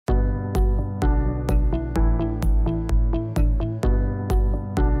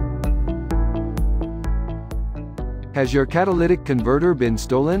Has your catalytic converter been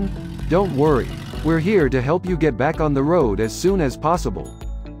stolen? Don't worry. We're here to help you get back on the road as soon as possible.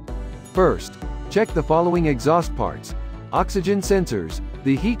 First, check the following exhaust parts: oxygen sensors,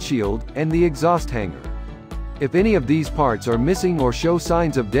 the heat shield, and the exhaust hanger. If any of these parts are missing or show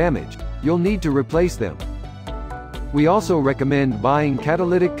signs of damage, you'll need to replace them. We also recommend buying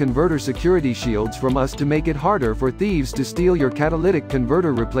catalytic converter security shields from us to make it harder for thieves to steal your catalytic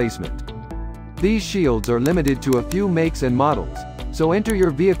converter replacement. These shields are limited to a few makes and models, so enter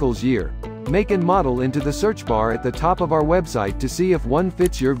your vehicle's year, make and model into the search bar at the top of our website to see if one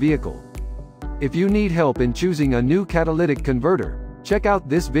fits your vehicle. If you need help in choosing a new catalytic converter, check out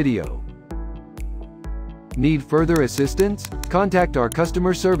this video. Need further assistance? Contact our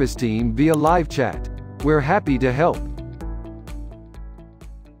customer service team via live chat. We're happy to help.